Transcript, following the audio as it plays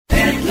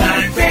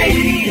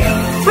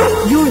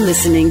You're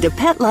listening to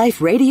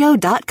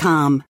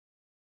PetLifeRadio.com.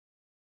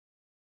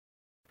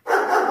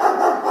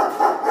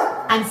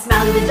 I'm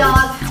Smiley the dog.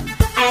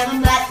 I am a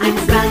mutt. I'm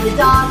Smiley the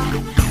dog.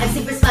 I'm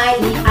super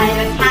smiley. I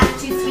have a cat,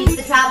 2 sweets,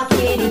 the travel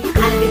kitty.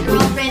 I have a good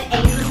girlfriend,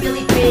 Angel's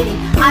really pretty.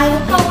 I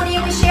have a pony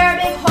and we share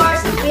a big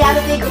horse. We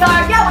have a big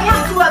yard, yeah, we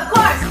have to, of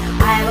course.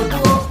 I have a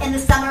pool. In the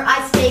summer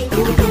I stay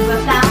cool. We have a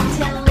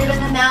fountain, live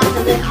in the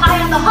mountain, live high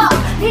on the hog.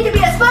 Need to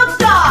be a spokes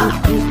dog.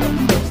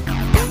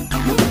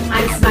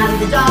 I'm Smiley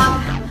the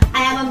dog.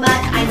 I am a mutt.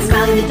 I'm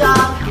Smiley the dog.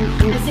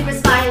 I'm super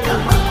smiley.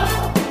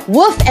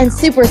 Woof and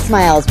Super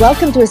Smiles.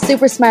 Welcome to a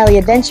Super Smiley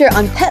adventure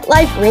on Pet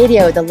Life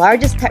Radio, the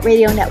largest pet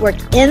radio network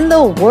in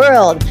the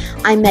world.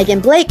 I'm Megan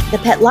Blake, the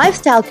pet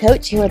lifestyle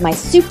coach, here with my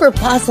super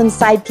possum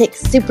sidekick,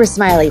 Super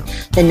Smiley,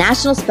 the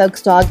national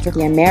spokes dog for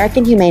the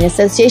American Humane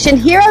Association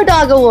Hero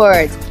Dog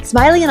Awards.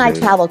 Smiley and I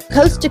travel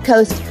coast to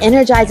coast,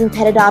 energizing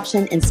pet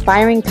adoption,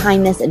 inspiring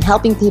kindness, and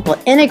helping people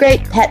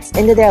integrate pets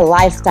into their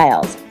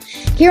lifestyles.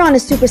 Here on A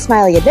Super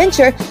Smiley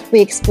Adventure, we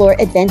explore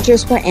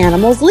adventures where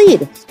animals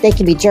lead. They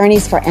can be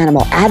journeys for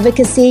animal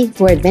advocacy,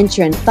 for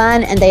adventure and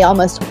fun, and they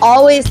almost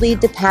always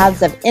lead to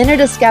paths of inner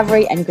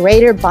discovery and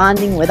greater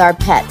bonding with our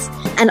pets.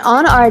 And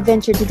on our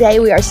adventure today,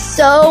 we are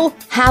so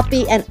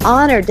happy and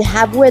honored to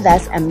have with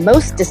us a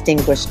most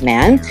distinguished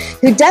man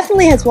who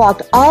definitely has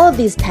walked all of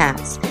these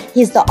paths.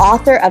 He's the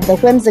author of the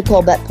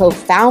whimsical but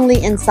profoundly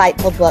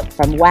insightful book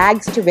From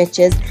Wags to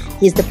Riches.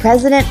 He's the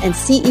president and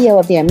CEO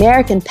of the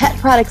American Pet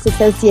Products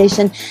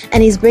Association,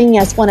 and he's bringing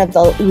us one of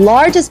the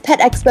largest pet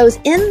expos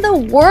in the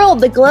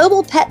world, the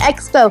Global Pet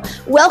Expo.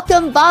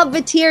 Welcome, Bob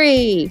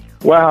Vetere.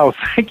 Wow,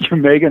 thank you,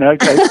 Megan.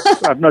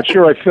 I'm not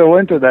sure I fell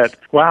into that.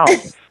 Wow.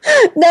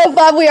 No,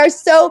 Bob, we are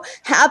so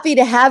happy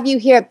to have you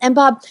here. And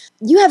Bob,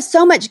 you have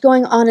so much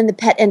going on in the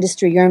pet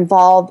industry. You're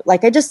involved,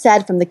 like I just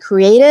said, from the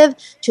creative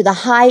to the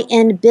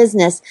high-end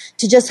business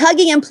to just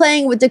hugging and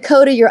playing with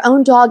Dakota, your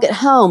own dog at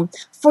home.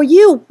 For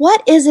you,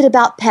 what is it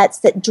about pets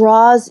that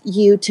draws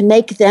you to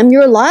make them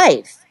your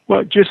life?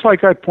 Well, just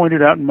like I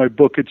pointed out in my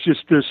book, it's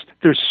just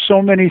there's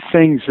so many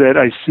things that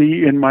I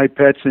see in my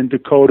pets, in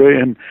Dakota,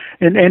 and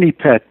in any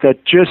pet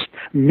that just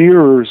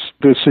mirrors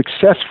the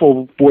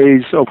successful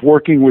ways of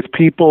working with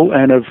people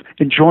and of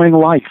enjoying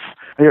life.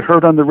 I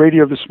heard on the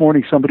radio this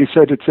morning, somebody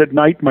said it's at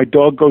night, my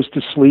dog goes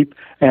to sleep,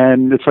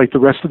 and it's like the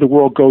rest of the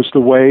world goes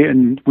away,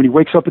 and when he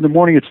wakes up in the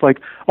morning, it's like,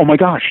 oh my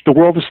gosh, the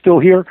world is still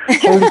here?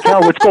 Holy cow,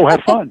 let's go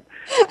have fun.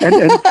 And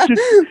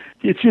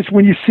it's just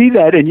when you see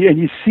that and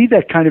you see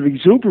that kind of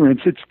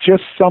exuberance, it's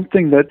just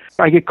something that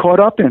I get caught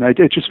up in.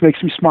 It just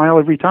makes me smile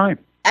every time.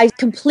 I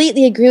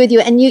completely agree with you.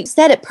 And you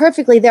said it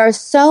perfectly. There are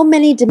so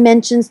many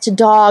dimensions to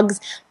dogs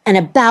and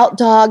about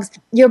dogs.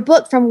 Your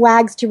book, From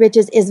Wags to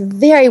Riches, is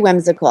very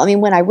whimsical. I mean,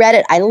 when I read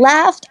it, I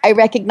laughed. I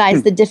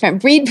recognized the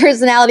different breed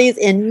personalities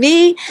in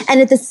me. And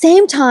at the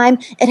same time,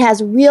 it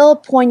has real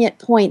poignant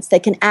points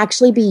that can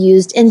actually be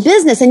used in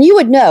business. And you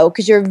would know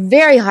because you're a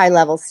very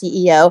high-level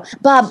CEO.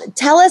 Bob,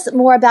 tell us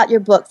more about your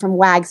book, From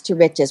Wags to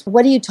Riches.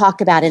 What do you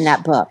talk about in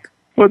that book?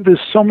 Well,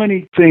 there's so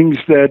many things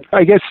that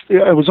I guess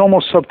I was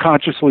almost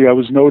subconsciously, I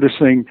was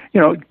noticing,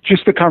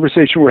 just the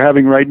conversation we're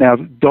having right now.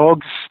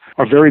 Dogs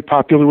are very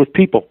popular with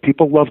people.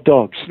 People love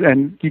dogs.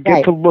 And you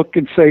get to look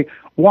and say,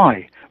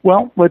 why?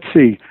 Well, let's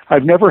see.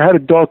 I've never had a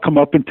dog come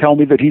up and tell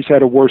me that he's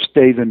had a worse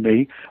day than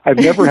me. I've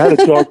never had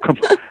a dog come.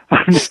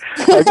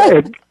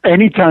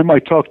 Anytime I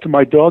talk to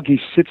my dog, he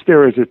sits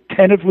there as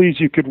attentively as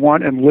you could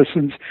want and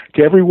listens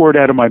to every word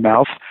out of my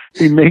mouth.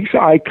 He makes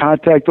eye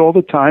contact all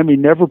the time. He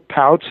never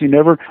pouts. He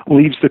never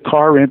leaves the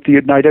car empty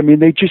at night. I mean,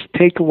 they just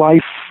take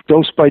life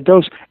dose by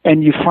dose.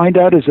 And you find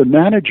out as a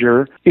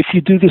manager, if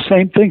you do the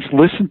same things,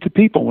 listen to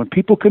people. When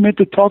people come in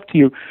to talk to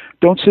you,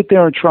 don't sit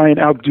there and try and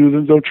outdo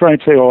them. Don't try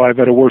and say, oh, I've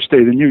had a worse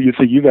day than you. You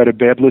think you've had a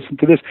bad, listen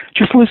to this.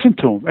 Just listen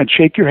to them and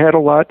shake your head a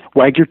lot.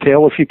 Wag your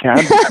tail if you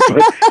can.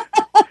 But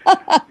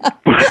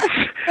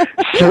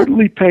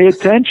certainly pay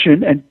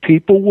attention, and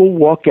people will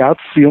walk out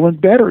feeling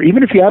better.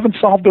 Even if you haven't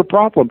solved their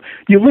problem,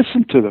 you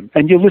listen to them,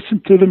 and you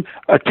listen to them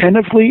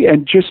attentively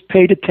and just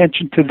paid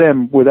attention to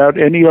them without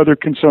any other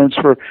concerns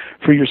for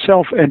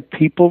yourself, and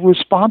people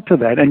respond to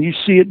that. And you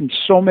see it in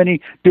so many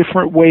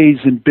different ways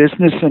in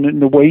business and in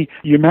the way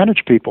you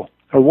manage people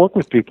or work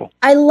with people.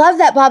 I love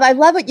that, Bob. I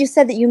love what you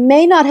said, that you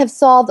may not have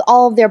solved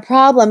all of their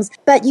problems,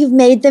 but you've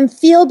made them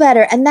feel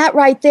better. And that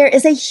right there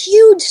is a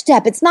huge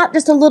step. It's not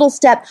just a little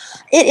step.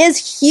 It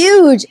is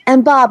huge.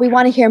 And Bob, we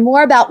want to hear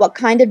more about what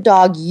kind of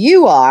dog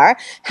you are,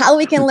 how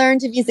we can learn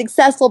to be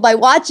successful by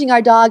watching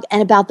our dog,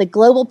 and about the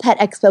Global Pet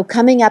Expo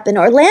coming up in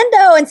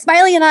Orlando. And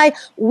Smiley and I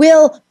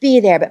will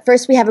be there. But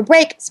first we have a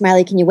break.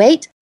 Smiley, can you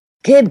wait?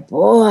 Good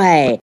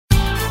boy.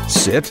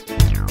 Sit.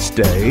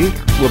 Stay.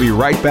 We'll be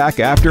right back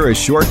after a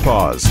short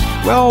pause.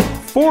 Well,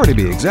 4 to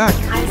be exact.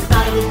 I'm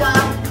Smiley the dog.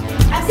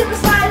 I'm Super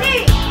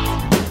Smiley.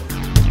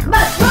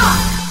 Must rock.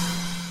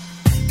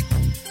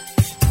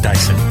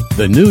 Dyson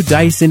The new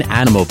Dyson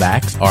Animal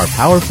Vacs are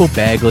powerful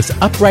bagless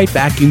upright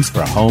vacuums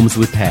for homes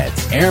with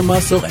pets. Air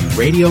muscle and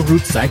radio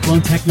root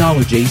cyclone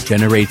technology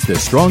generates the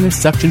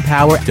strongest suction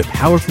power to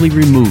powerfully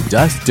remove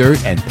dust,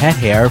 dirt, and pet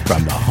hair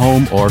from the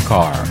home or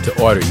car.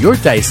 To order your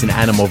Dyson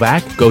Animal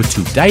Vac, go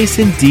to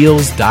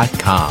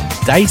DysonDeals.com.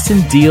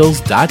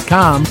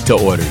 DysonDeals.com to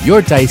order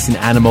your Dyson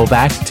Animal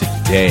Vac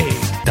today.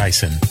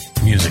 Dyson,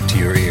 music to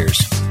your ears.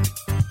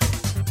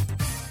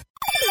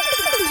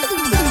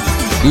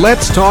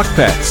 Let's Talk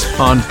Pets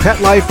on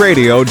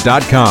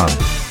PetLifeRadio.com.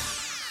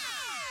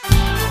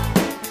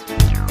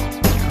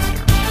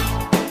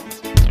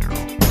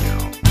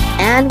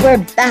 And we're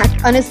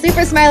back on a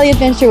super smiley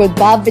adventure with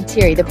Bob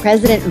Vetere, the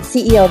president and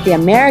CEO of the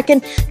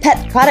American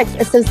Pet Products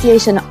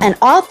Association and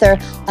author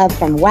of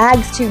From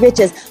Wags to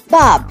Riches.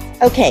 Bob,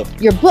 okay,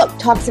 your book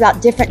talks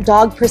about different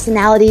dog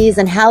personalities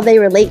and how they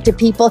relate to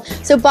people.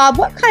 So, Bob,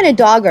 what kind of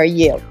dog are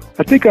you?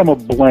 I think I'm a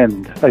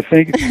blend. I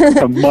think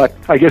a mutt.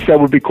 I guess that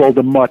would be called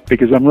a mutt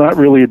because I'm not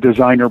really a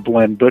designer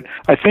blend, but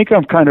I think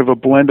I'm kind of a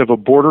blend of a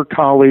border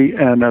collie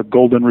and a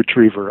golden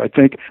retriever. I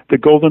think the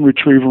golden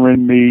retriever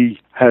in me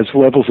has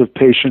levels of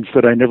patience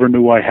that I never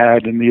knew I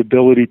had and the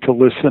ability to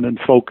listen and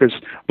focus.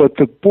 But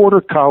the border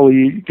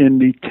collie in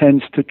me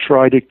tends to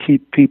try to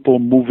keep people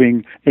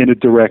moving in a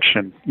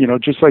direction,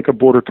 just like a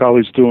border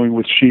collie's doing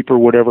with sheep or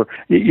whatever.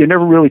 You're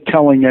never really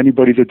telling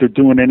anybody that they're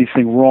doing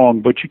anything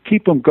wrong, but you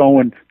keep them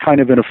going kind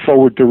of in a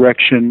forward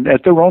direction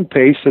at their own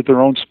pace, at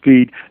their own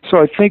speed. So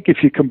I think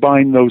if you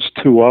combine those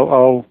two,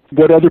 I'll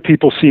what other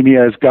people see me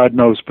as, God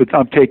knows, but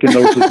I'm taking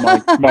those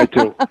as my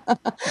two.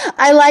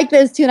 I like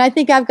those two, and I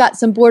think I've got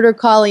some border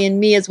collie in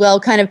me as well,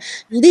 kind of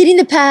leading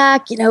the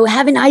pack,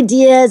 having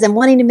ideas and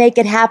wanting to make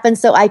it happen.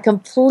 So I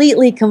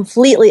completely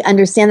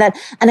understand that.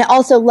 And I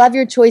also love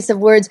your choice of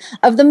words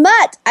of the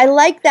mutt. I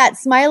like that.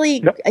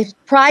 Smiley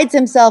prides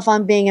himself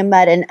on being a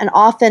mutt, and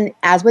often,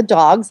 as with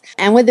dogs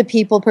and with the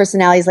people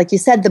personalities, like you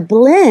said, the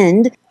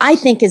blend, I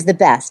think, is the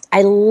best.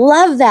 I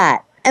love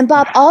that. And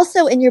Bob,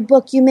 also in your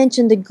book, you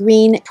mentioned the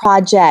Green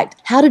Project.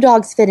 How do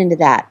dogs fit into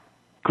that?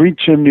 Green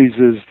Chimneys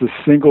is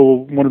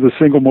one of the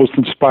single most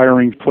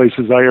inspiring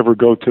places I ever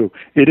go to.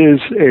 It is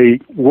a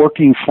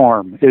working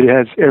farm. It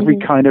has every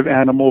kind of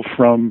animal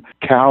from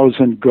cows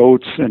and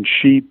goats and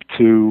sheep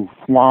to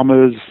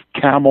llamas,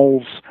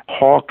 camels,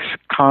 hawks,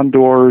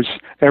 condors,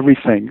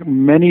 everything.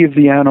 Many of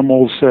the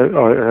animals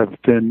have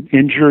been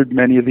injured.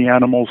 Many of the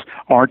animals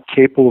aren't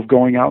capable of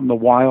going out in the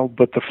wild,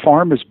 but the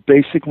farm is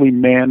basically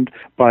manned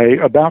by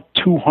about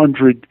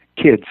 200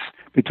 kids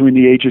between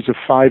the ages of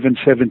 5 and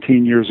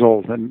 17 years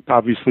old, and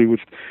obviously with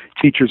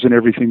teachers and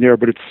everything there,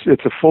 but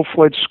it's a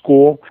full-fledged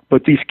school.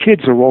 But these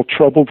kids are all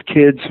troubled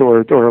kids,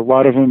 or a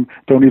lot of them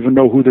don't even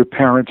know who their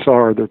parents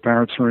are. Their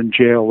parents are in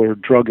jail or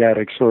drug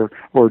addicts or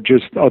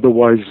just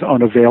otherwise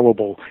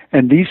unavailable.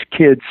 And these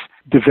kids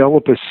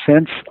develop a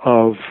sense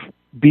of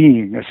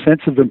being, a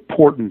sense of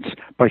importance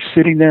by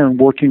sitting there and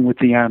working with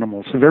the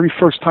animals. The very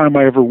first time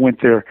I ever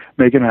went there,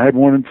 Megan, I had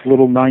one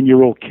little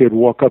 9-year-old kid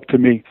walk up to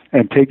me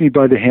and take me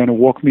by the hand and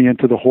walk me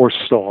into the horse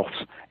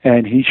stalls.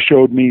 And he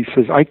showed me, he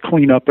says, I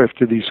clean up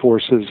after these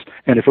horses,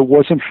 and if it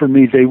wasn't for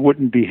me, they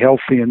wouldn't be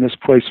healthy, and this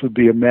place would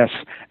be a mess,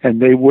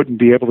 and they wouldn't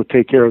be able to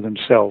take care of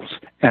themselves.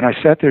 And I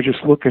sat there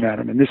just looking at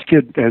him, and this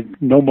kid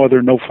had no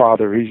mother, no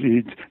father.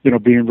 He's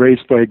being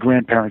raised by a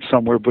grandparent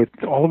somewhere, but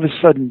all of a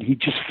sudden, he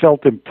just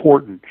felt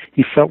important.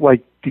 He felt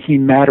like he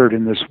mattered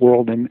in this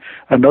world, and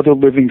another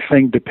living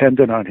thing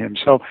depended on him.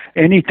 So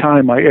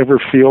anytime I ever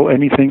feel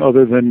anything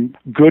other than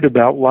good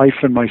about life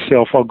and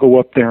myself, I'll go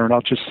up there and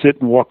I'll just sit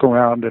and walk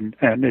around, and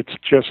it's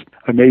just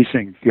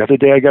amazing. The other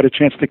day I got a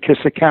chance to kiss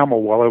a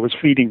camel while I was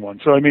feeding one.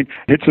 So,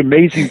 it's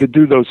amazing to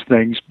do those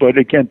things, but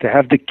again, to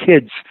have the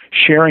kids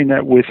sharing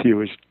that with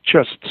you is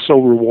just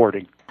so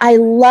rewarding. I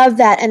love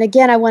that. And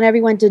again, I want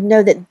everyone to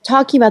know that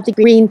talking about the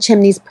Green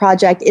Chimneys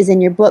Project is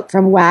in your book,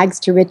 From Wags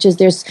to Riches.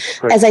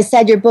 As I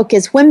said, your book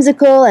is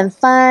whimsical and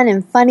fun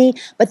and funny,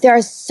 but there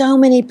are so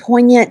many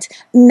poignant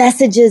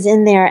messages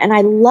in there. And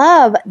I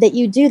love that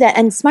you do that.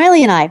 And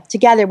Smiley and I,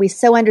 together, we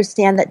so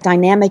understand that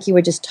dynamic you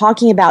were just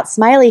talking about.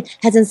 Smiley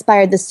has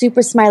inspired the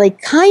Super Smiley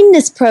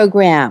Kindness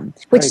Program,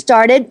 which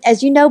started,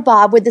 as you know,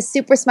 Bob, with the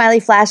Super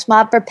Smiley Flash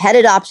Mob for pet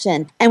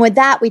adoption. And with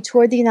that, we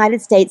toured the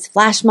United States,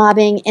 flash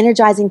mobbing,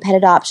 energizing pet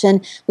adoption.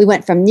 We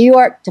went from New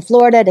York to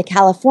Florida to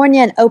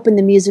California and opened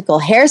the musical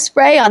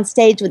Hairspray on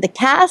stage with the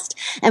cast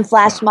and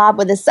flash mob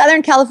with the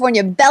Southern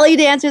California Belly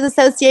Dancers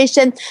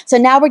Association. So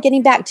now we're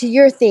getting back to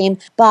your theme,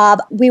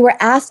 Bob. We were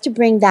asked to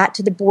bring that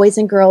to the Boys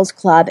and Girls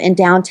Club in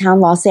downtown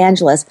Los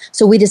Angeles.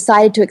 So we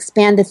decided to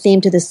expand the theme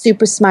to the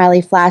Super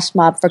Smiley Flash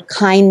Mob for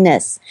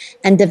kindness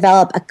and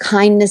develop a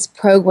kindness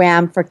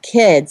program for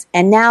kids.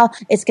 And now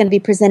it's going to be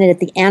presented at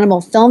the Animal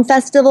Film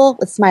Festival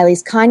with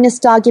Smiley's Kindness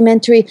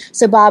documentary.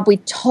 So Bob, we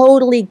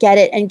totally get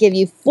it and give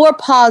you 4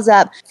 paws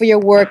up for your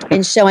work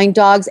in showing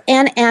dogs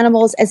and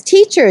animals as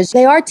teachers.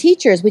 They are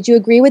teachers. Would you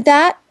agree with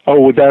that? Oh,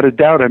 without a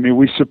doubt. I mean,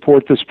 we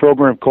support this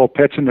program called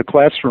Pets in the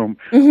Classroom,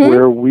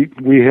 where we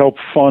help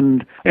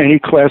fund any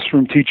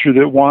classroom teacher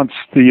that wants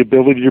the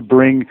ability to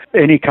bring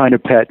any kind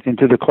of pet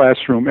into the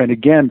classroom. And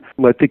again,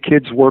 let the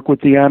kids work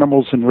with the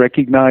animals and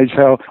recognize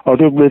how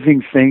other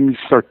living things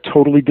are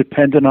totally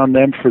dependent on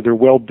them for their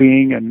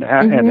well-being and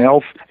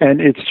health. And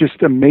it's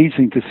just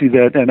amazing to see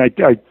that. And I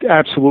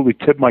absolutely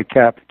tip my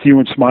cap to you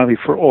and Smiley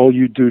for all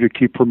you do to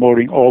keep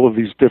promoting all of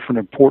these different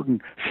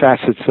important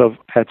facets of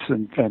pets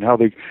and how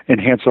they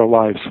enhance our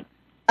lives.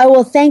 Oh,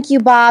 well, thank you,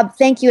 Bob.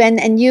 Thank you.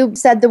 And you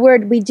said the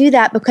word. We do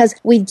that because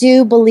we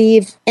do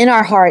believe in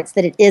our hearts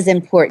that it is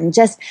important,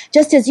 just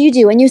as you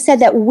do. And you said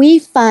that we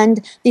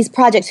fund these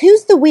projects.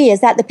 Who's the we?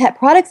 Is that the Pet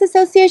Products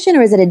Association,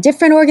 or is it a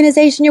different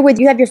organization you're with?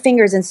 You have your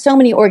fingers in so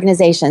many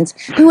organizations.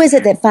 Who is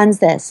it that funds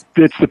this?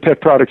 It's the Pet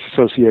Products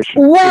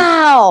Association.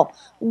 Wow.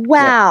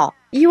 Yeah.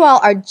 You all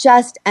are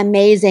just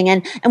amazing.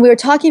 And we were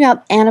talking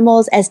about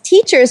animals as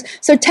teachers.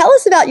 So tell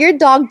us about your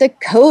dog,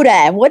 Dakota.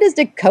 And what does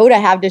Dakota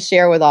have to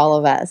share with all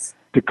of us?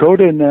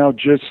 Dakota now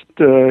he's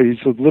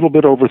a little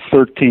bit over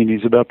 13.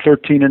 He's about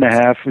 13 and a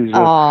half. He's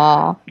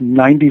a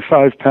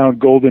 95-pound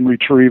golden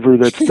retriever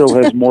that still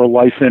has more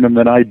life in him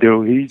than I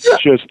do. He's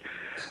just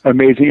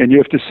amazing. And you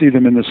have to see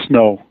them in the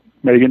snow.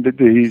 Megan,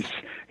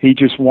 he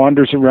just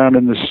wanders around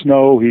in the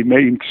snow. He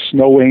makes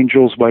snow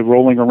angels by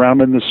rolling around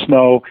in the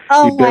snow.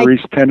 He buries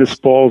tennis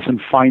balls and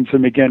finds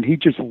them again. He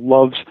just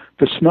loves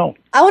the snow.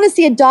 I want to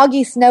see a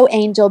doggy snow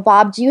angel.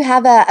 Bob, do you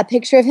have a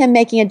picture of him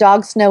making a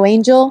dog snow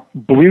angel?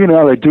 Believe it or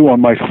not, I do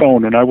on my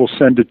phone, and I will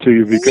send it to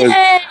you because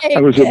I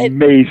was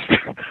amazed.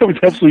 I was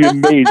absolutely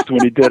amazed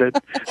when he did it.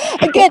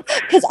 Good,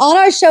 because on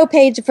our show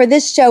page for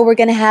this show, we're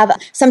going to have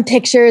some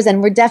pictures,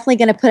 and we're definitely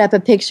going to put up a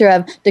picture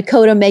of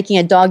Dakota making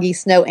a doggy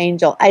snow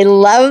angel. I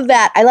love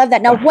that.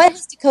 Now, what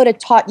has Dakota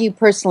taught you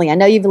personally? I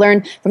know you've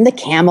learned from the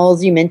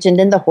camels you mentioned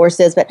and the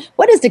horses, but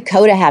what does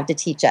Dakota have to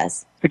teach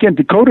us? Again,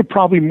 Dakota,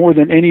 probably more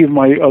than any of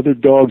my other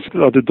dogs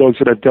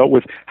that I've dealt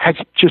with, has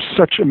just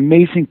such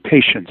amazing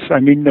patience.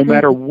 I mean, no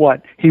matter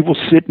what, he will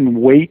sit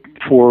and wait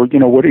for,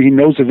 what he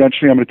knows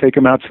eventually I'm going to take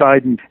him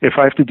outside. And if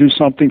I have to do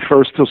something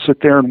first, he'll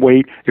sit there and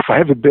wait. If I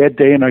have a bad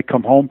day and I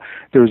come home,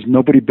 there's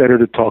nobody better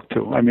to talk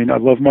to. I mean, I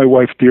love my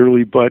wife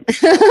dearly, but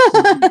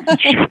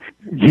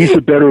he's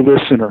a better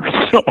listener.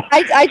 So,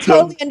 I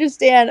totally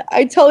understand.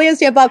 I totally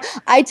understand, Bob.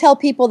 I tell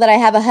people that I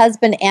have a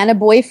husband and a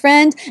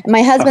boyfriend, and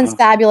my husband's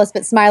fabulous,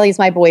 but Smiley's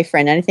my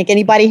boyfriend. And I think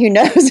anybody who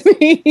knows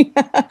me,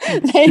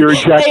 you're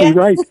exactly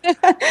right.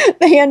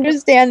 They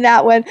understand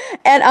that one.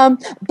 And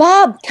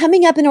Bob,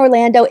 coming up in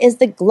Orlando is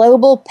the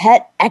Global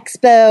Pet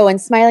Expo, and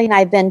Smiley and I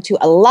have been to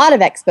a lot of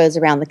expos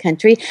around the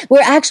country.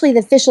 We're actually the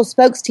official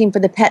spokes team for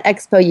the Pet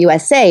Expo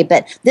USA,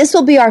 but this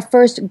will be our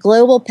first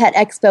Global Pet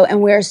Expo,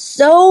 and we're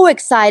so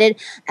excited.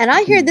 And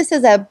I hear this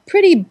is a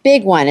pretty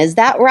big one. Is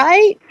that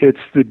right? It's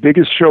the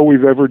biggest show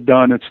we've ever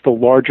done. It's the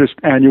largest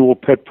annual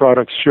pet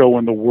products show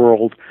in the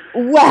world.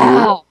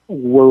 Wow.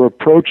 We're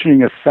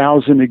approaching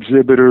 1,000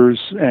 exhibitors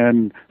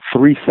and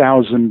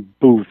 3,000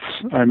 booths.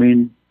 I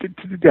mean,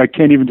 I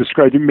can't even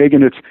describe it.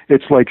 Megan,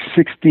 it's like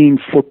 16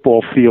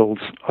 football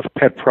fields of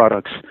pet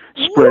products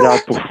spread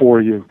out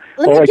before you.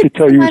 All I can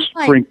tell you is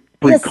bring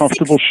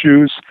comfortable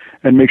shoes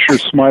and make sure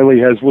Smiley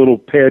has little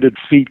padded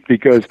feet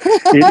because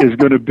it is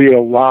going to be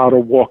a lot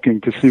of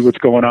walking to see what's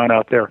going on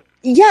out there.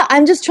 Yeah,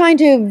 I'm just trying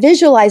to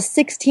visualize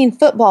 16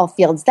 football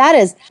fields. That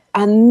is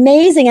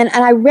amazing. And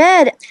I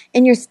read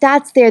in your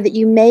stats there that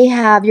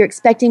you're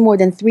expecting more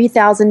than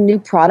 3,000 new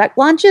product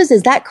launches.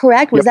 Is that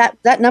correct? Was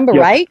that number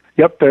right?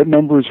 Yep, that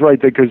number is right,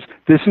 because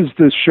this is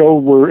the show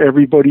where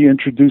everybody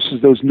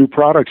introduces those new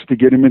products to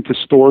get them into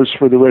stores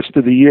for the rest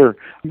of the year.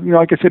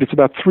 Like I said, it's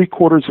about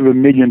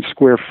 750,000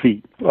 square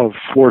feet of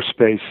floor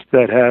space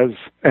that has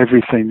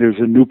everything. There's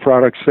a new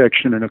product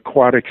section, an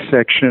aquatic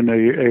section,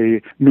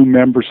 a new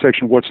member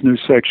section, what's new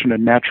section, a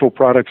natural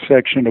product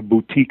section, a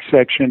boutique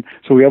section.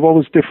 So we have all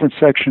those different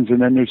sections,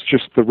 and then there's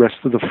just the rest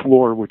of the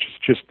floor, which is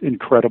just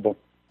incredible.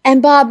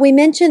 And Bob, we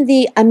mentioned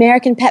the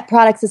American Pet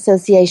Products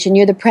Association.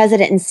 You're the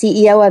president and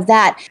CEO of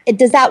that.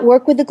 Does that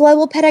work with the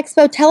Global Pet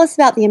Expo? Tell us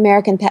about the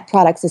American Pet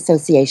Products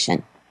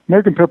Association.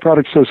 American Pet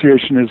Products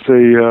Association is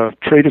a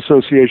trade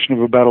association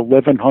of about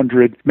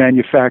 1,100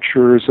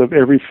 manufacturers of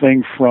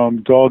everything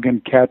from dog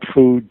and cat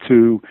food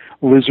to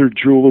lizard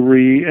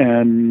jewelry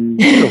and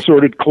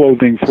assorted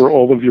clothing for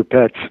all of your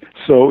pets.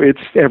 So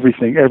it's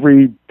everything.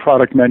 Every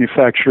product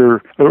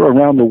manufacturer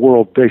around the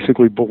world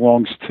basically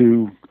belongs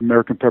to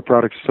American Pet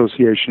Products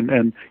Association.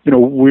 And,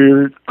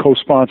 we're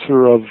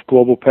co-sponsor of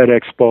Global Pet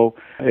Expo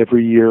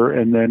every year.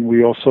 And then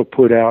we also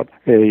put out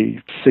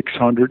a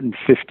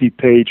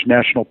 650-page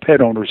National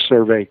Pet Owner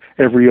Survey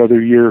every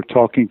other year,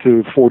 talking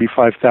to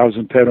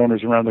 45,000 pet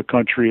owners around the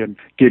country and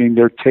getting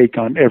their take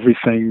on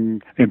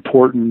everything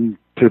important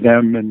to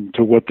them and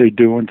to what they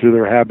do and to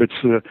their habits,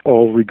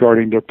 all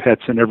regarding their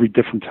pets and every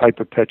different type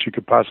of pet you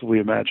could possibly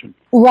imagine.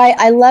 Right.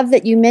 I love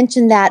that you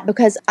mentioned that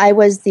because I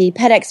was the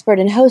pet expert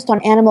and host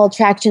on Animal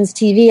Attractions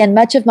TV, and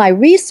much of my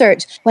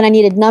research when I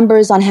needed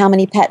numbers on how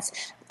many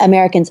pets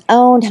Americans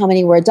owned, how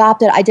many were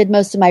adopted. I did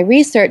most of my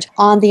research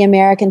on the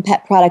American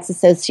Pet Products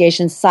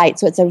Association site.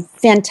 So it's a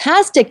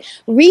fantastic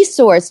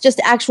resource, just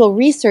actual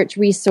research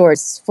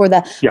resource for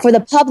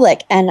the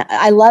public. And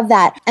I love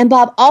that. And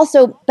Bob,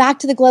 also back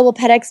to the Global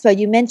Pet Expo,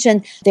 you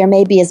mentioned there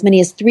may be as many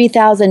as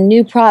 3,000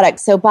 new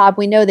products. So Bob,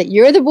 we know that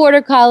you're the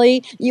border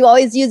collie. You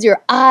always use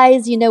your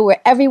eyes. You know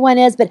where everyone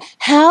is. But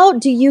how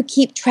do you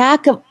keep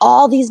track of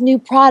all these new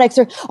products?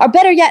 Or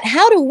better yet,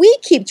 how do we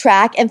keep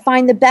track and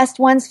find the best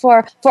ones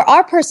for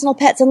our personal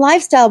pets and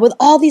lifestyle with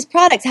all these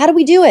products? How do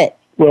we do it?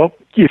 Well,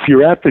 if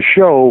you're at the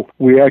show,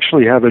 we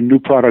actually have a new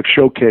product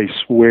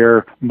showcase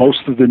where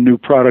most of the new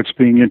products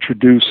being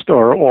introduced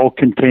are all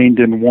contained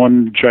in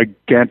one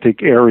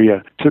gigantic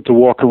area to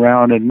walk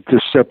around, and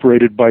just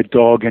separated by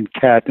dog and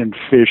cat and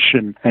fish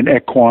and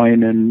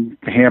equine and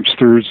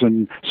hamsters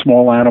and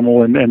small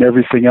animal and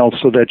everything else,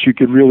 so that you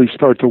could really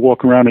start to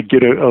walk around and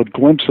get a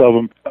glimpse of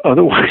them.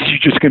 Otherwise, you're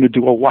just going to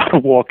do a lot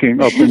of walking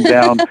up and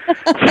down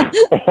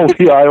all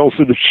the aisles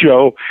of the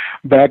show,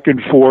 back and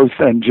forth,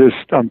 and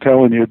just, I'm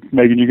telling you,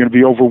 Megan, you're going to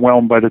be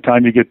overwhelmed by the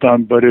time you get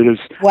done, but it is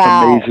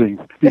amazing.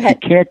 If you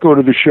can't go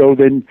to the show,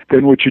 then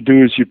what you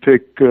do is you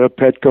pick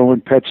Petco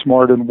and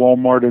PetSmart and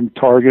Walmart and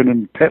Target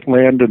and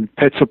Petland and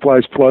Pet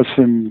Supplies Plus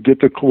and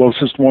get the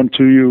closest one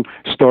to you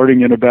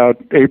starting in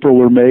about April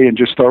or May, and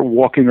just start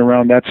walking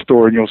around that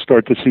store, and you'll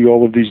start to see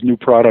all of these new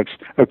products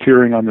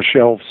appearing on the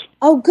shelves.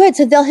 Oh, good.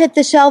 So they'll hit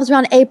the shelves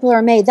around April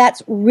or May.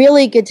 That's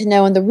really good to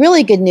know. And the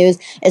really good news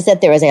is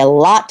that there is a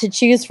lot to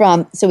choose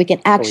from, so we can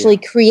actually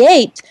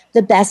create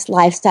the best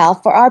lifestyle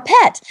for our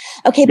pet.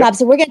 Okay, Bob,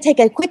 so we're going to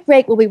take a quick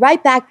break. We'll be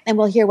right back, and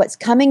we'll hear what's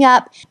coming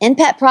up in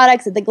pet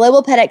products at the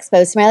Global Pet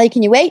Expo. Smiley,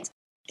 can you wait?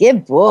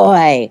 Good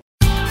boy.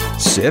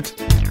 Sit,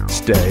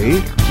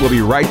 stay. We'll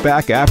be right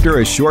back after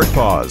a short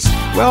pause.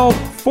 Well,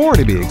 4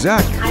 to be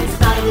exact. I'm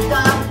Smiley the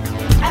dog.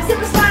 I'm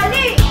Super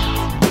Smiley.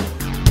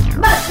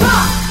 Let's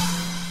rock!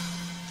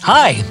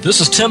 Hi,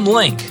 this is Tim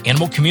Link,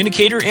 animal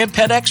communicator and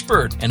pet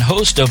expert and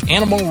host of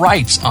Animal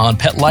Rights on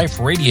Pet Life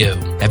Radio.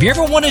 Have you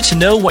ever wanted to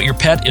know what your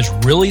pet is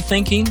really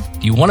thinking?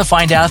 Do you want to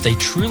find out if they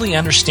truly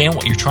understand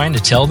what you're trying to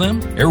tell them?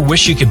 Ever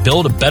wish you could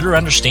build a better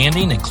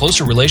understanding and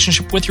closer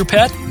relationship with your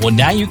pet? Well,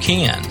 now you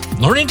can.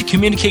 Learning to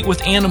communicate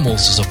with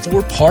animals is a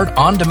 4-part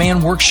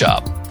on-demand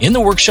workshop. In the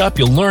workshop,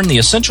 you'll learn the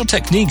essential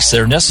techniques that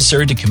are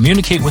necessary to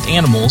communicate with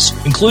animals,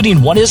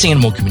 including what is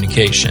animal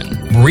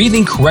communication,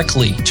 breathing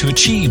correctly to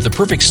achieve the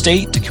perfect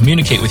state to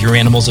communicate with your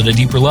animals at a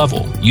deeper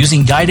level,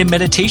 using guided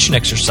meditation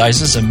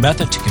exercises and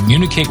method to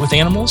communicate with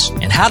animals,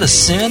 and how to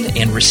send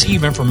and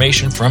receive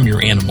information from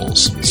your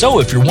animals. So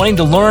if you're wanting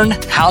to learn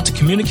how to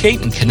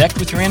communicate and connect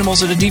with your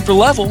animals at a deeper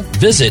level,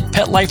 visit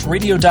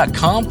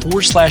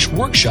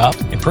PetLifeRadio.com/workshop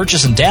and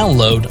purchase and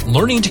download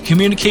Learning to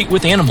Communicate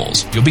with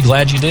Animals. You'll be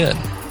glad you did.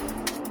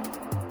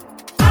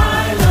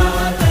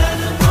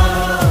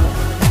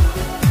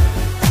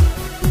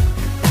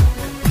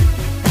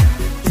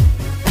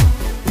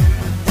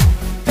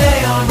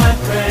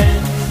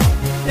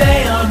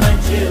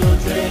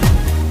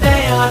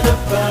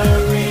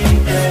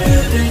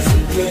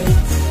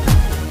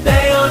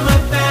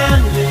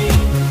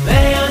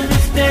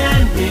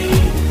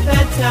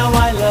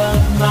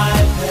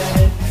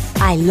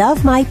 I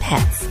Love My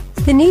Pets,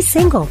 the new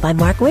single by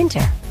Mark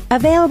Winter,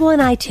 available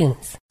in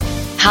iTunes.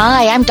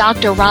 Hi, I'm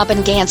Dr. Robin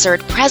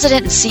Gansert,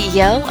 President and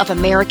CEO of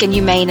American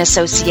Humane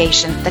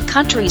Association, the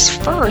country's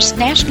first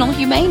national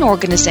humane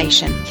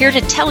organization, here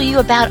to tell you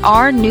about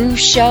our new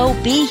show,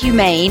 Be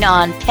Humane,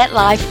 on Pet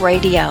Life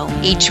Radio.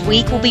 Each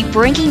week, we'll be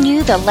bringing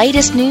you the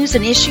latest news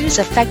and issues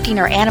affecting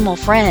our animal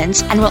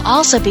friends, and we'll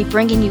also be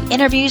bringing you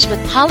interviews with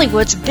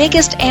Hollywood's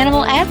biggest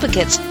animal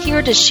advocates,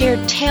 here to share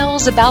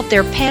tales about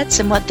their pets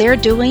and what they're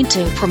doing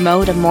to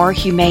promote a more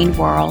humane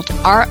world.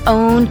 Our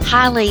own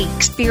highly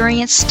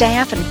experienced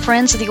staff and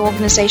friends of the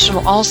organization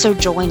will also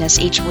join us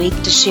each week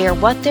to share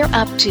what they're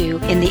up to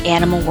in the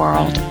animal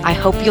world. I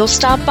hope you'll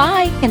stop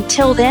by.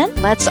 Until then,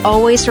 let's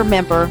always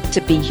remember to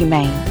be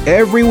humane.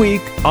 Every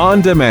week on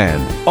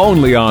demand,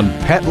 only on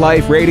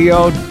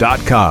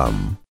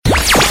PetLifeRadio.com.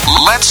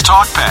 Let's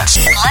talk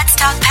pets. Let's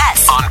talk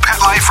pets On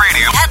Pet Life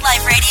Radio. Pet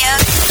Life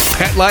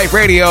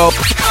Radio.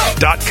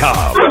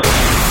 PetLifeRadio.com.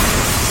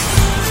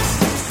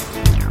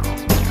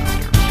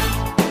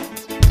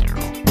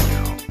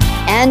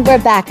 And we're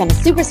back on a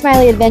Super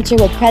Smiley adventure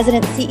with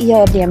President and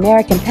CEO of the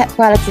American Pet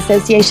Products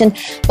Association,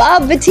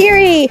 Bob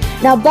Vetere.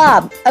 Now,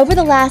 Bob, over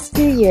the last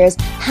few years,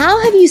 how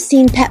have you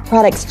seen pet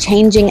products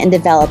changing and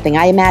developing?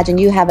 I imagine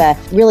you have a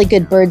really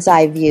good bird's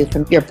eye view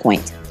from your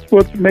point.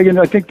 Well, Megan,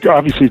 I think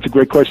obviously it's a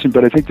great question,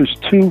 but I think there's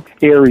 2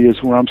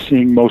 areas where I'm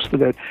seeing most of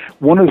that.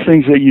 One of the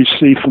things that you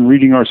see from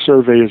reading our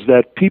survey is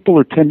that people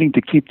are tending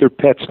to keep their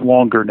pets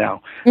longer now.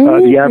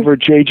 The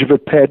average age of a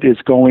pet is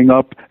going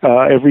up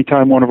every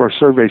time one of our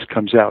surveys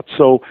comes out.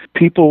 So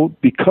people,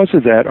 because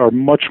of that, are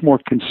much more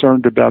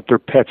concerned about their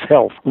pet's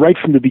health right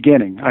from the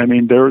beginning. I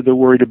mean, they're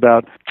worried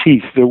about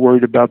teeth. They're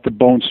worried about the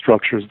bone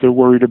structures. They're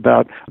worried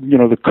about,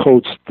 the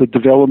coats, the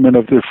development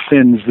of their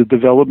fins, the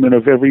development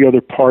of every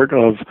other part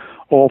of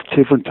all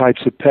different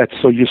types of pets.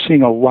 So you're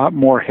seeing a lot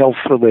more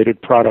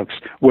health-related products,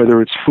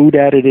 whether it's food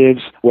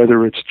additives,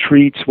 whether it's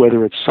treats,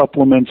 whether it's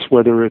supplements,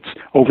 whether it's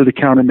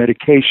over-the-counter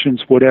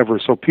medications, whatever.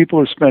 So people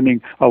are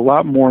spending a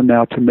lot more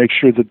now to make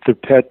sure that the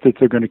pet that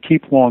they're going to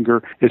keep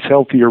longer is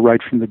healthier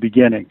right from the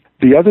beginning.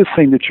 The other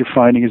thing that you're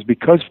finding is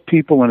because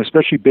people, and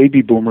especially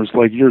baby boomers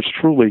like yours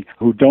truly,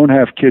 who don't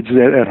have kids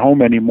at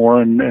home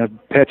anymore, and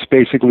pets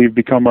basically have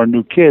become our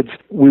new kids,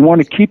 we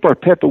want to keep our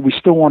pet, but we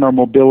still want our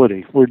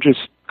mobility. We're just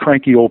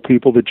cranky old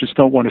people that just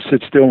don't want to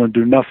sit still and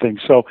do nothing.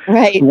 So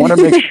we want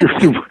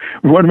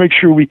to make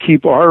sure we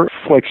keep our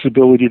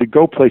flexibility to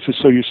go places.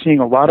 So you're seeing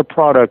a lot of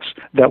products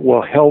that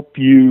will help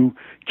you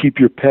keep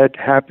your pet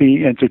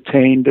happy,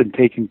 entertained, and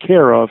taken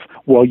care of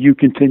while you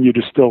continue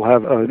to still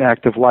have an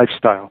active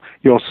lifestyle.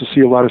 You also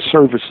see a lot of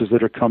services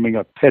that are coming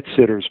up, pet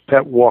sitters,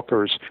 pet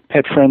walkers,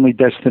 pet-friendly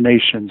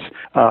destinations,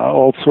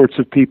 all sorts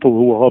of people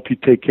who will help you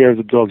take care of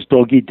the dogs,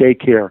 doggy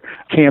daycare,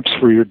 camps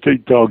for your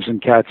dogs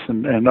and cats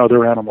and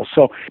other animals.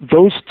 So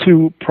those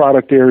two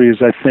product areas,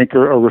 I think,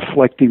 are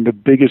reflecting the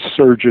biggest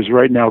surges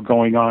right now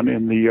going on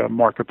in the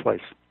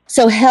marketplace.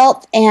 So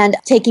health and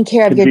taking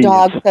care of your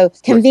dog. So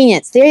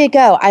convenience. There you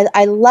go.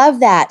 I love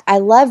that. I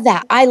love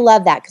that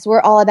because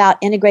we're all about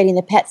integrating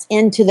the pets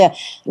into the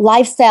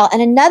lifestyle.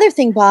 And another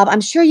thing, Bob, I'm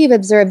sure you've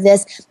observed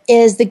this,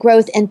 is the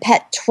growth in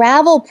pet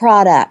travel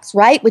products,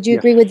 right? Would you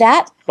agree with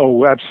that?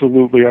 Oh,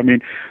 absolutely. I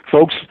mean,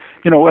 folks,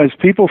 as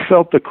people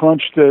felt the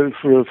crunch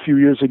for a few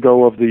years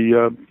ago of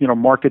the,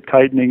 market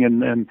tightening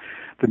and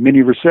the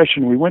mini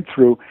recession we went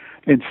through,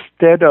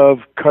 instead of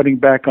cutting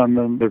back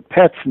on their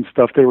pets and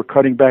stuff, they were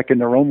cutting back in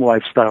their own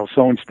lifestyle.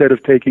 So instead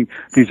of taking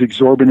these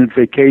exorbitant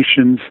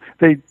vacations,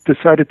 they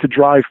decided to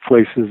drive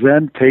places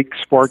and take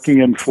Sparky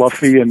and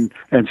Fluffy and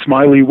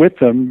Smiley with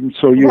them.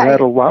 So you had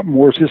a lot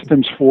more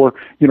systems for,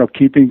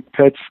 keeping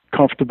pets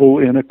comfortable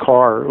in a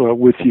car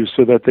with you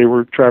so that they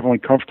were traveling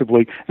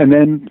comfortably. And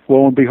then,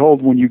 lo and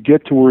behold, when you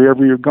get to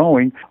wherever you're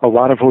going, a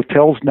lot of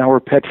hotels now are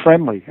pet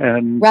friendly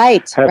and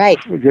have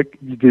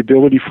the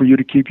ability for you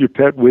to keep your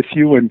pet with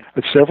you. And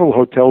several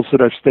hotels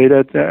that I've stayed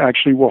at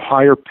actually will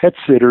hire pet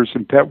sitters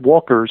and pet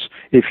walkers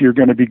if you're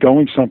going to be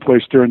going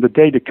someplace during the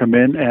day to come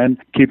in and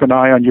keep an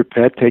eye on your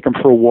pet, take them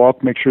for a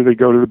walk, make sure they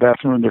go to the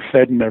bathroom and they're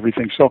fed and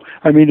everything. So,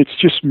 I mean, it's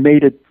just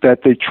made it that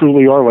they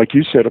truly are, like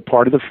you said, a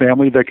part of the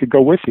family that could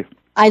go with you.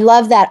 I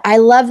love that.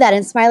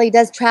 And Smiley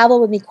does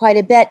travel with me quite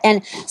a bit.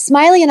 And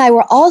Smiley and I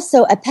were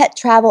also a pet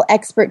travel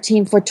expert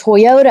team for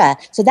Toyota.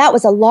 So that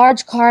was a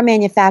large car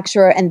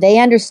manufacturer, and they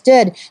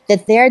understood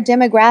that their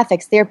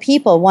demographics, their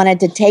people wanted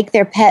to take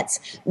their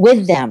pets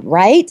with them,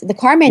 right? The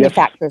car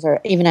manufacturers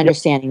are even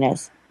understanding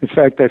this. In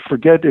fact, I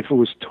forget if it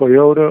was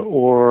Toyota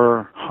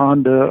or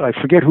Honda. I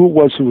forget who it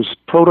was who was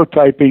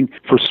prototyping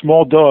for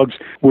small dogs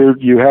where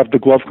you have the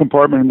glove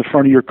compartment in the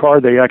front of your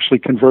car. They actually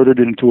converted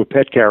it into a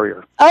pet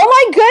carrier. Oh,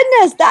 my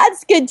goodness.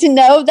 That's good to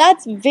know.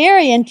 That's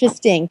very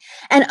interesting.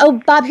 And,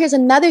 Bob, here's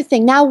another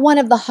thing. Now one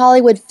of the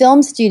Hollywood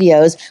film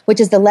studios, which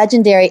is the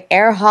legendary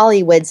Air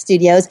Hollywood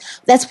Studios,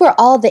 that's where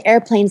all of the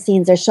airplane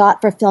scenes are shot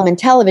for film and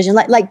television.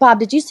 Like Bob,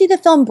 did you see the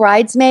film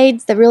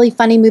Bridesmaids, the really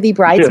funny movie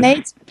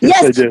Bridesmaids?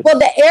 Yes, I did. Well,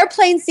 the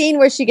airplane scene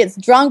where she gets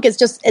drunk,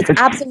 it's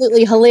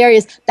absolutely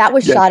hilarious. That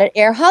was shot at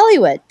Air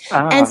Hollywood.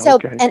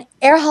 And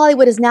Air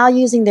Hollywood is now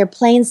using their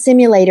plane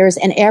simulators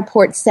and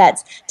airport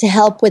sets to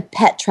help with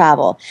pet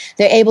travel.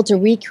 They're able to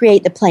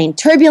recreate the plane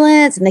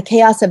turbulence and the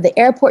chaos of the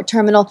airport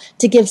terminal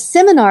to give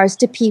seminars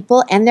to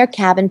people and their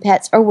cabin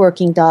pets or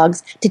working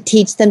dogs to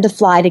teach them to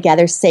fly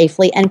together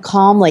safely and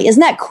calmly.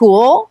 Isn't that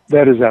cool?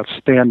 That is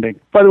outstanding.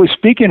 By the way,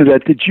 speaking of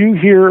that, did you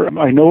hear,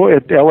 I know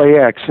at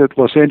LAX, at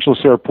Los Angeles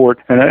Airport,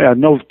 and I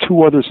know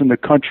two others in the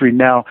country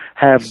now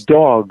have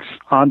dogs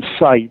on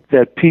site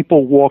that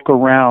people walk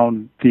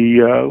around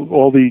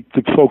all the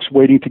folks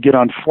waiting to get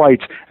on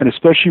flights, and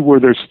especially where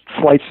there's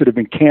flights that have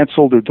been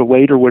canceled or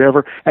delayed or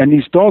whatever, and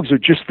these dogs are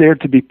just there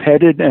to be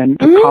petted and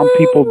to calm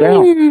people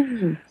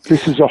down.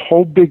 This is a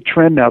whole big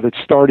trend now that's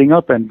starting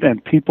up,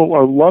 and people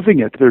are loving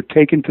it. They're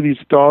taken to these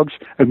dogs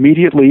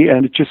immediately,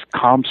 and it just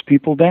calms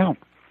people down.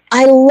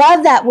 I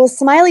love that. Well,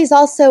 Smiley's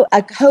also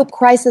a Hope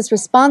Crisis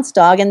Response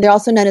dog, and they're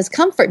also known as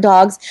comfort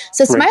dogs.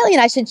 So Smiley and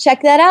I should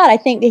check that out. I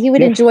think that he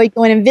would enjoy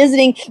going and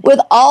visiting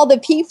with all the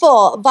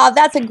people. Bob,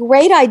 that's a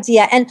great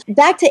idea. And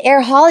back to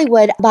Air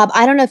Hollywood, Bob,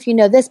 I don't know if you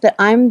know this, but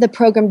I'm the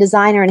program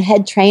designer and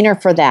head trainer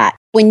for that.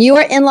 When you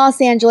are in Los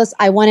Angeles,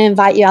 I want to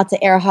invite you out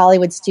to Air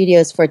Hollywood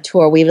Studios for a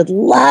tour. We would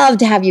love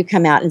to have you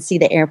come out and see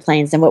the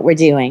airplanes and what we're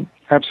doing.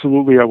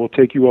 Absolutely. I will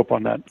take you up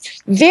on that.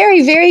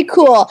 Very, very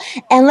cool.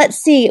 And let's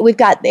see, we've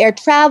got the air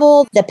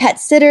travel, the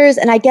pet sitters,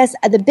 and I guess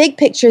the big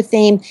picture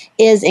theme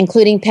is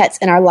including pets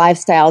in our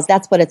lifestyles.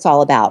 That's what it's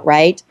all about,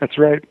 right? That's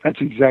right.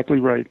 That's exactly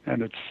right.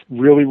 And it's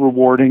really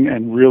rewarding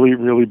and really,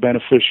 really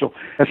beneficial.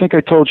 I think I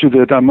told you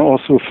that I'm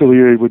also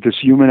affiliated with this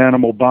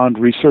Human-Animal Bond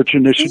Research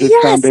Initiative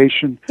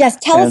Foundation. Yes,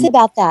 tell us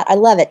about that. I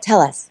love it. Tell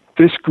us.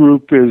 This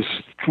group is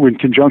in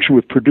conjunction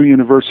with Purdue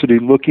University,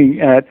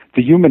 looking at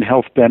the human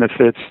health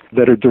benefits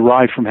that are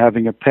derived from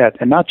having a pet.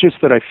 And not just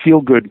that I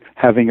feel good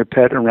having a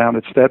pet around,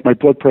 it's that my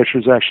blood pressure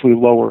is actually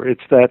lower.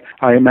 It's that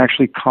I am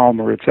actually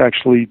calmer. It's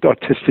actually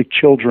autistic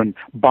children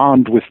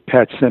bond with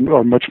pets and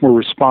are much more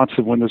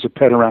responsive when there's a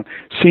pet around.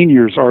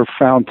 Seniors are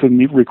found to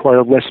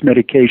require less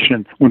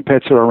medication when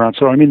pets are around.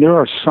 So, I mean, there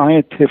are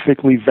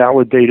scientifically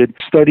validated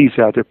studies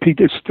out there.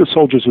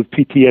 Soldiers with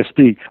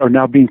PTSD are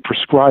now being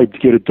prescribed to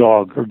get a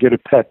dog or get a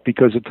pet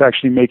because it's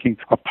actually making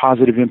a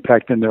positive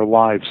impact in their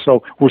lives.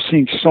 So we're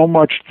seeing so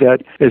much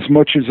that as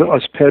much as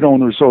us pet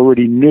owners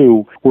already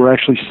knew, we're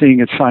actually seeing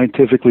it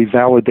scientifically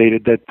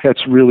validated that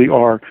pets really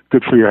are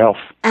good for your health.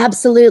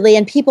 Absolutely.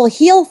 And people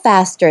heal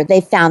faster.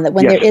 They found that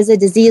when there is a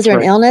disease or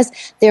an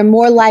illness, they're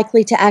more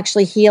likely to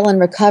actually heal and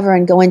recover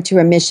and go into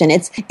remission.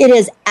 It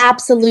is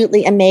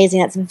absolutely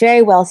amazing. That's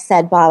very well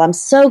said, Bob. I'm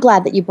so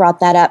glad that you brought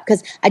that up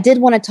because I did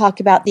want to talk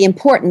about the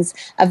importance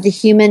of the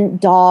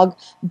human-dog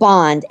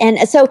bond. And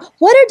so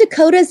what are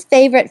Dakota's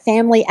favorite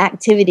family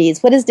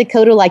activities? What does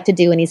Dakota like to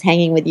do when he's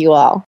hanging with you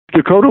all?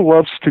 Dakota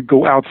loves to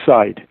go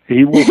outside.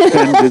 He will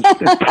spend his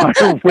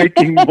entire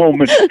waking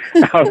moment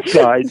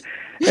outside.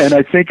 And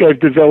I think I've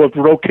developed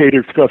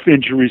rotator cuff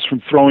injuries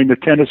from throwing the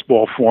tennis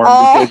ball for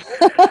him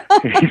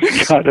because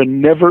he's got a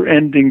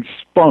never-ending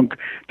spunk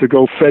to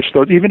go fetch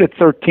those. Even at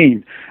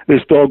 13,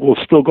 this dog will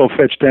still go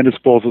fetch tennis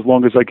balls as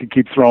long as I can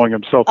keep throwing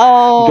them. So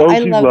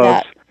those he loves.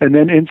 That. And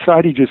then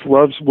inside, he just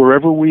loves,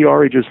 wherever we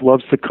are, he just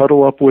loves to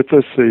cuddle up with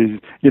us.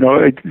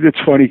 It's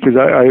funny because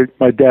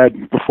my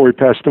dad, before he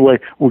passed away,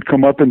 would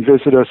come up and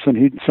visit us,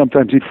 and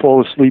sometimes he'd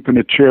fall asleep in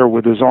a chair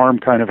with his arm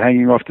kind of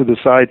hanging off to the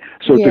side.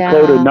 So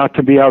Dakota, not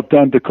to be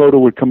outdone, Dakota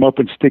would come up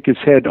and stick his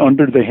head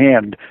under the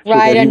hand so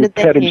that he would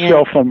pet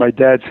himself on my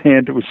dad's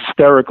hand. It was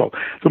hysterical.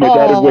 So my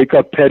dad would wake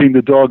up petting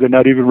the dog and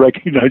not even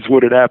recognize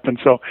what had happened.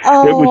 So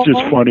it was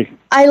just funny.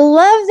 I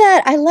love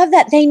that. I love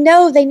that. They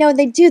know, they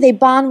do. They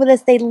bond with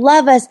us. They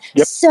love us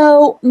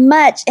so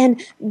much.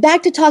 And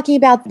back to talking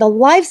about the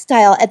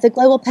lifestyle at the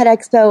Global Pet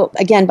Expo.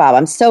 Again, Bob,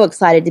 I'm so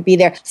excited to be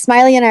there.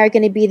 Smiley and I are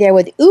going to be there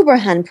with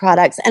Uberhun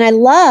products. And I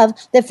love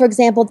that, for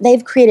example,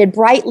 they've created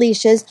bright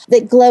leashes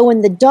that glow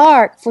in the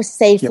dark for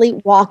safely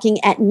walking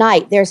at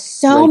night. There's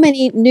so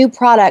many new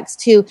products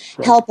to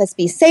help us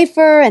be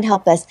safer and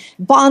help us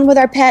bond with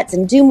our pets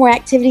and do more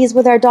activities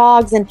with our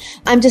dogs. And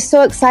I'm just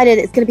so excited.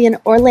 It's going to be in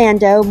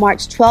Orlando,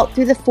 March 12th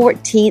through the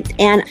 14th.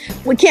 And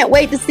we can't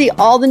wait to see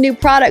all the new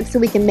products so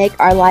we can make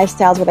our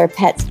lifestyles with our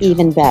pets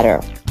even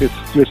better.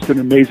 It's just an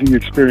amazing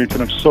experience,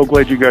 and I'm so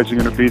glad you guys are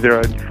going to be there.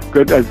 I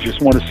just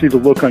want to see the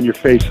look on your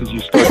face as you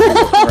start to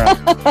look around.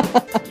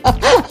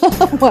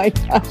 Oh my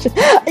gosh.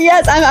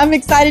 Yes, I'm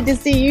excited to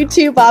see you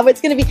too, Bob. It's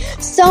going to be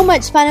so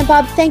much fun. And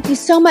Bob, thank you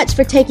so much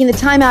for taking the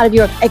time out of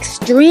your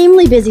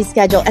extremely busy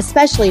schedule,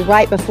 especially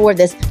right before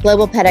this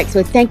Global Pet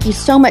Expo. Thank you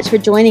so much for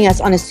joining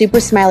us on a Super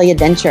Smiley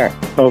adventure.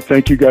 Oh,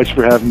 thank you guys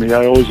for having me.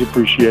 I always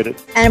appreciate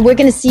it. And we're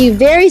going to see you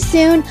very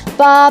soon,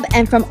 Bob,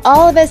 and from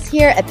all of us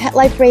here at Pet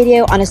Life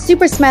Radio on a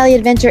Super Smiley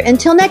adventure.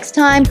 Until next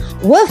time,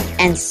 woof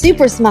and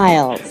super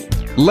smiles.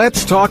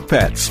 Let's Talk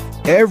Pets,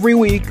 every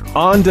week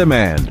on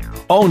demand,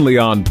 only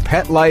on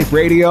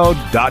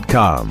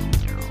PetLifeRadio.com.